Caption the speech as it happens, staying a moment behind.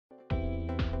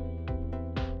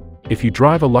If you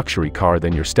drive a luxury car,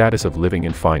 then your status of living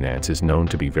in finance is known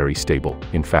to be very stable,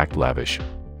 in fact lavish.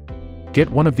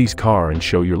 Get one of these cars and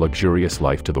show your luxurious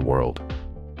life to the world.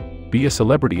 Be a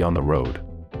celebrity on the road.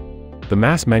 The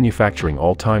mass manufacturing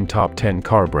all-time top 10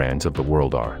 car brands of the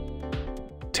world are: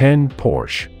 10.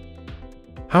 Porsche.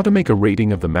 How to make a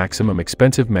rating of the maximum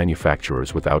expensive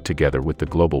manufacturers without together with the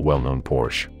global well-known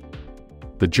Porsche.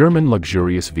 The German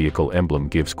luxurious vehicle emblem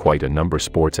gives quite a number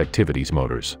sports activities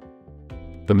motors.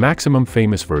 The maximum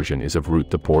famous version is of route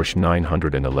the Porsche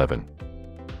 911.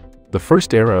 The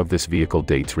first era of this vehicle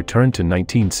dates return to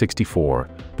 1964,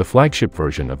 the flagship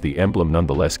version of the emblem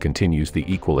nonetheless continues the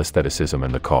equal aestheticism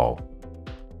and the call.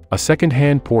 A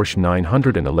second-hand Porsche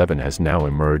 911 has now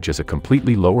emerged as a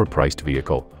completely lower-priced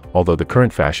vehicle, although the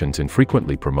current fashions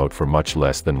infrequently promote for much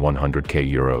less than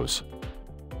 €100,000.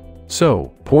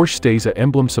 So, Porsche stays a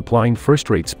emblem supplying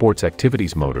first-rate sports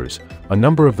activities motors. A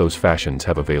number of those fashions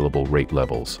have available rate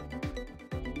levels.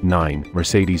 9.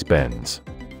 Mercedes-Benz.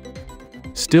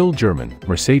 Still German,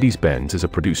 Mercedes-Benz is a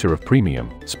producer of premium,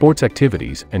 sports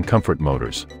activities, and comfort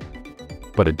motors.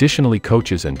 But additionally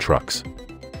coaches and trucks.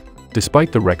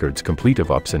 Despite the records complete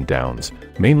of ups and downs,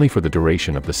 mainly for the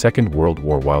duration of the Second World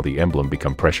War while the emblem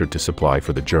became pressured to supply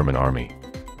for the German army.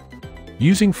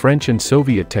 Using French and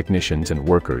Soviet technicians and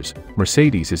workers,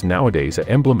 Mercedes is nowadays an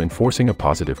emblem enforcing a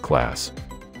positive class.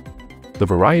 The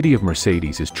variety of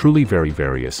Mercedes is truly very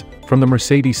various, from the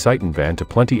Mercedes Citan van to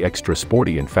plenty extra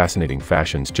sporty and fascinating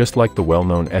fashions just like the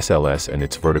well-known SLS and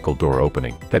its vertical door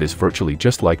opening, that is virtually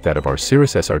just like that of our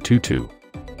Cirrus SR22.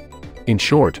 In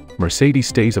short, Mercedes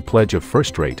stays a pledge of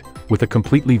first rate, with a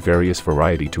completely various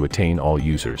variety to attain all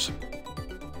users.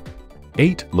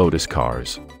 8. Lotus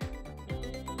Cars.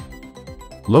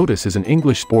 Lotus is an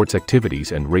English sports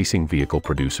activities and racing vehicle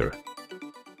producer.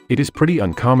 It is pretty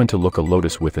uncommon to look a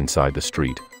Lotus with inside the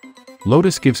street.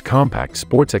 Lotus gives compact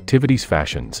sports activities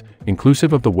fashions,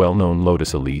 inclusive of the well-known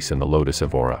Lotus Elise and the Lotus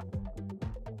Evora.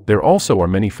 There also are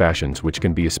many fashions which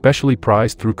can be especially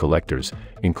prized through collectors,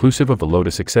 inclusive of the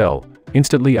Lotus XL,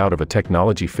 instantly out of a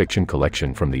technology fiction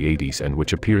collection from the 80s and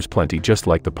which appears plenty just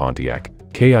like the Pontiac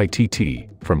KITT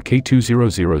from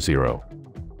K2000.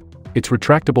 Its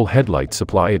retractable headlights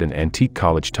supply it an antique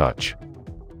college touch.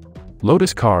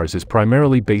 Lotus Cars is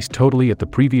primarily based totally at the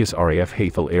previous RAF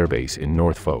Hathel Air Base in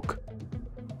Norfolk.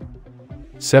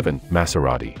 7.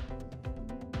 Maserati.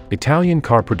 Italian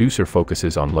car producer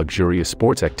focuses on luxurious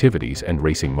sports activities and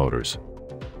racing motors.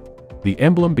 The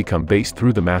emblem became based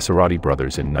through the Maserati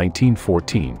brothers in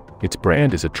 1914. Its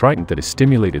brand is a trident that is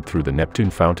stimulated through the Neptune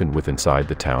fountain with inside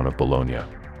the town of Bologna.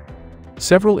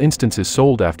 Several instances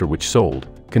sold after which sold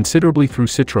considerably through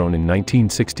Citroën in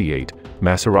 1968,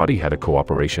 Maserati had a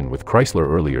cooperation with Chrysler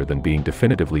earlier than being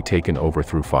definitively taken over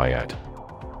through Fiat.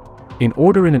 In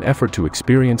an effort to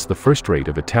experience the first rate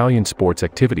of Italian sports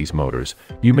activities motors,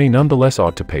 you may nonetheless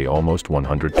ought to pay almost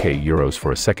 €100,000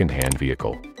 for a second-hand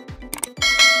vehicle.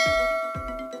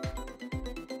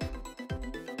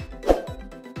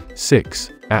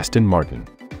 6. Aston Martin.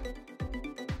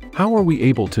 How are we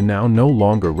able to now no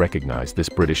longer recognize this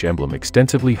British emblem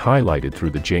extensively highlighted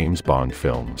through the James Bond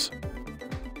films?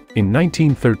 In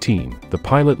 1913, the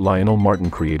pilot Lionel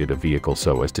Martin created a vehicle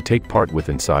so as to take part with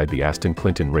inside the Aston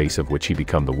Clinton race of which he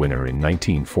became the winner in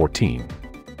 1914.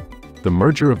 The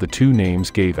merger of the two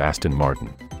names gave Aston Martin.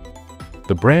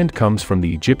 The brand comes from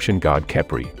the Egyptian god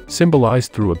Khepri,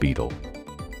 symbolized through a beetle.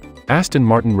 Aston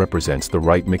Martin represents the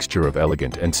right mixture of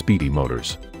elegant and speedy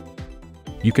motors.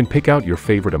 You can pick out your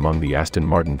favorite among the Aston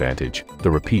Martin Vantage, the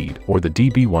Rapide, or the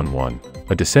DB11,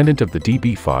 a descendant of the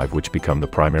DB5 which became the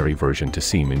primary version to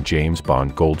seem in James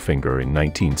Bond Goldfinger in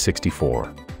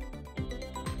 1964.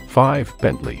 5.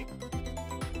 Bentley.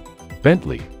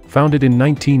 Bentley, founded in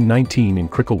 1919 in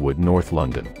Cricklewood, North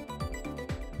London.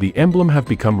 The emblem have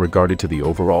become regarded to the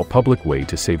overall public way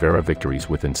to savor victories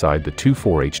with inside the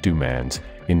 24H Du Mans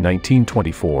in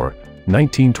 1924,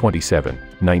 1927,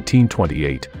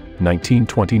 1928,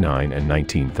 1929 and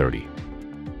 1930.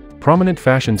 Prominent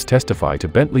fashions testify to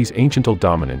Bentley's ancient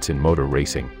dominance in motor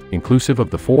racing, inclusive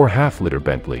of the 4 half-liter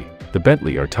Bentley, the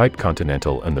Bentley R-Type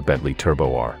Continental and the Bentley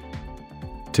Turbo R.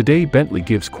 Today Bentley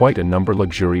gives quite a number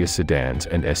luxurious sedans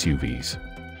and SUVs.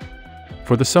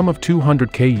 For the sum of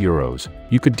 €200,000,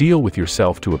 you could deal with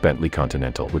yourself to a Bentley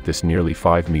Continental with this nearly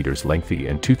 5 meters lengthy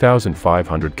and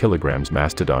 2,500 kilograms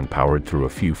mastodon powered through a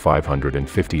few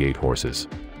 558 horses.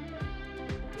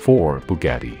 4.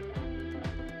 Bugatti.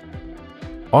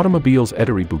 Automobiles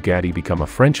Écurie Bugatti become a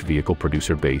French vehicle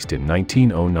producer based in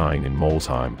 1909 in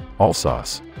Molsheim,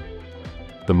 Alsace.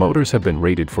 The motors have been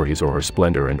rated for his or her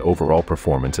splendor and overall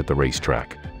performance at the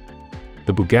racetrack.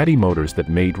 The Bugatti motors that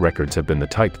made records have been the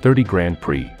Type 30 Grand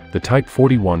Prix, the Type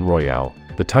 41 Royale,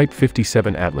 the Type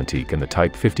 57 Atlantique and the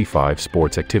Type 55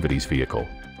 Sports Activities vehicle.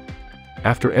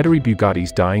 After Ettore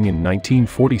Bugatti's dying in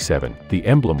 1947, the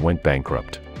emblem went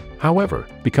bankrupt. However,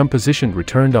 become positioned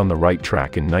returned on the right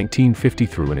track in 1950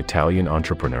 through an Italian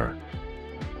entrepreneur.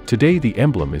 Today the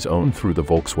emblem is owned through the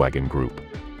Volkswagen Group.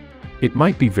 It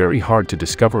might be very hard to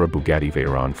discover a Bugatti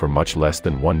Veyron for much less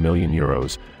than €1 million,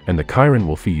 and the Chiron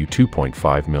will fee you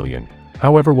 €2.5 million,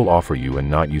 however will offer you and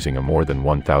not using a more than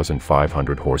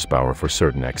 1,500 horsepower for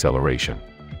certain acceleration.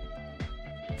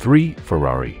 3.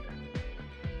 Ferrari.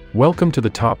 Welcome to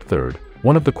the top third,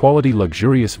 one of the quality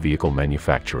luxurious vehicle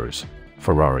manufacturers,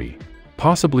 Ferrari.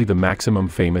 Possibly the maximum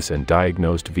famous and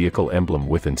diagnosed vehicle emblem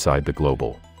with inside the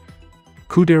global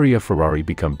Scuderia Ferrari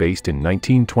become based in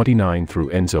 1929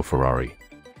 through Enzo Ferrari.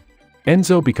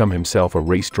 Enzo become himself a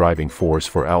race driving force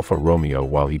for Alfa Romeo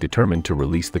while he determined to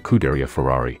release the Scuderia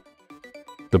Ferrari.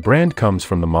 The brand comes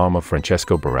from the mom of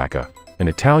Francesco Baracca, an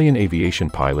Italian aviation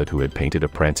pilot who had painted a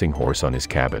prancing horse on his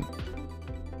cabin.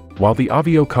 While the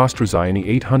Avio Costruzione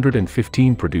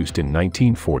 815 produced in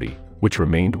 1940, which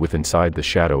remained with inside the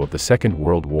shadow of the Second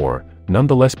World War,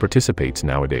 nonetheless participates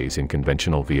nowadays in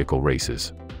conventional vehicle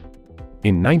races.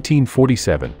 In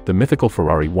 1947, the mythical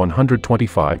Ferrari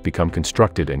 125 become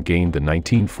constructed and gained the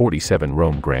 1947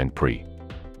 Rome Grand Prix.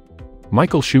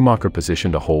 Michael Schumacher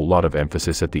positioned a whole lot of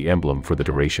emphasis at the emblem for the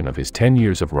duration of his 10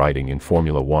 years of riding in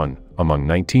Formula One, among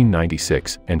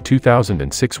 1996 and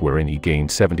 2006, wherein he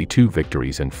gained 72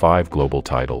 victories and 5 global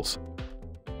titles.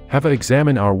 Have a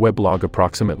examine our weblog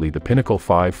approximately the pinnacle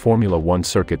 5 Formula One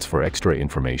circuits for extra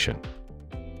information.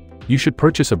 You should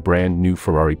purchase a brand new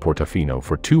Ferrari Portofino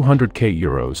for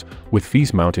 €200,000, with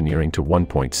fees mountaineering to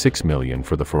 €1.6 million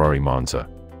for the Ferrari Monza.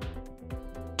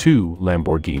 2.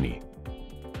 Lamborghini.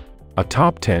 A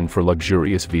top 10 for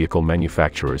luxurious vehicle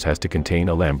manufacturers has to contain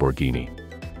a Lamborghini.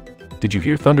 Did you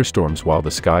hear thunderstorms while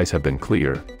the skies have been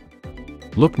clear?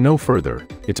 Look no further,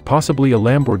 it's possibly a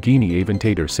Lamborghini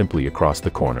Aventador simply across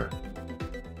the corner.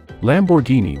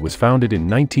 Lamborghini was founded in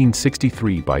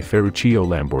 1963 by Ferruccio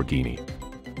Lamborghini.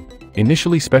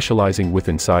 Initially specializing with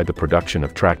inside the production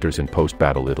of tractors in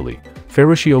post-battle Italy,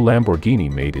 Ferruccio Lamborghini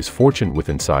made his fortune with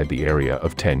inside the area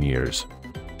of 10 years.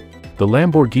 The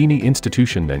Lamborghini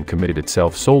institution then committed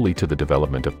itself solely to the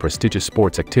development of prestigious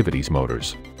sports activities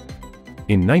motors.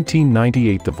 In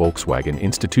 1998 the Volkswagen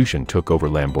institution took over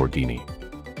Lamborghini.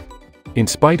 In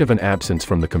spite of an absence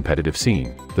from the competitive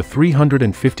scene, the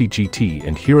 350 GT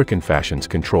and Huracan fashions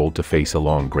controlled to face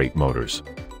along great motors.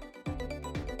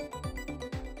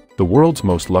 The world's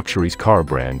most luxurious car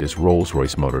brand is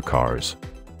Rolls-Royce Motor Cars.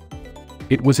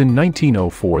 It was in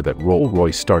 1904 that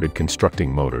Rolls-Royce started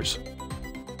constructing motors.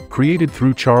 Created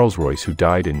through Charles Royce, who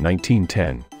died in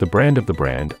 1910, the brand of the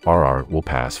brand, RR, will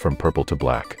pass from purple to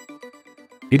black.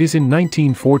 It is in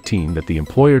 1914 that the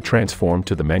employer transformed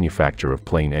to the manufacture of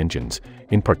plain engines,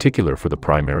 in particular for the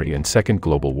Primary and Second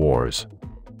Global Wars.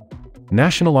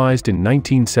 Nationalized in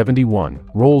 1971,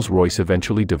 Rolls-Royce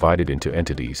eventually divided into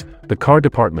entities, the car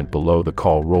department below the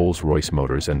call Rolls-Royce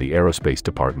Motors and the aerospace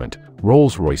department,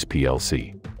 Rolls-Royce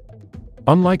plc.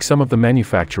 Unlike some of the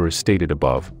manufacturers stated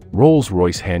above,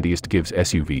 Rolls-Royce handiest gives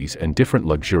SUVs and different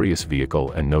luxurious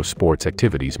vehicle and no sports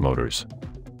activities motors.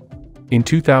 In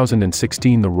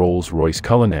 2016 the Rolls-Royce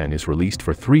Cullinan is released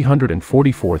for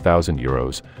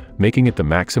 €344,000, making it the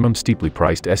maximum steeply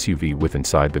priced SUV with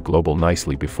inside the global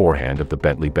nicely beforehand of the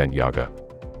Bentley Bentayga.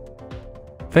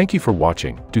 Thank you for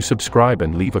watching, do subscribe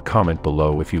and leave a comment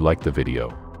below if you like the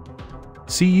video.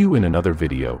 See you in another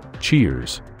video,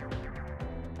 cheers!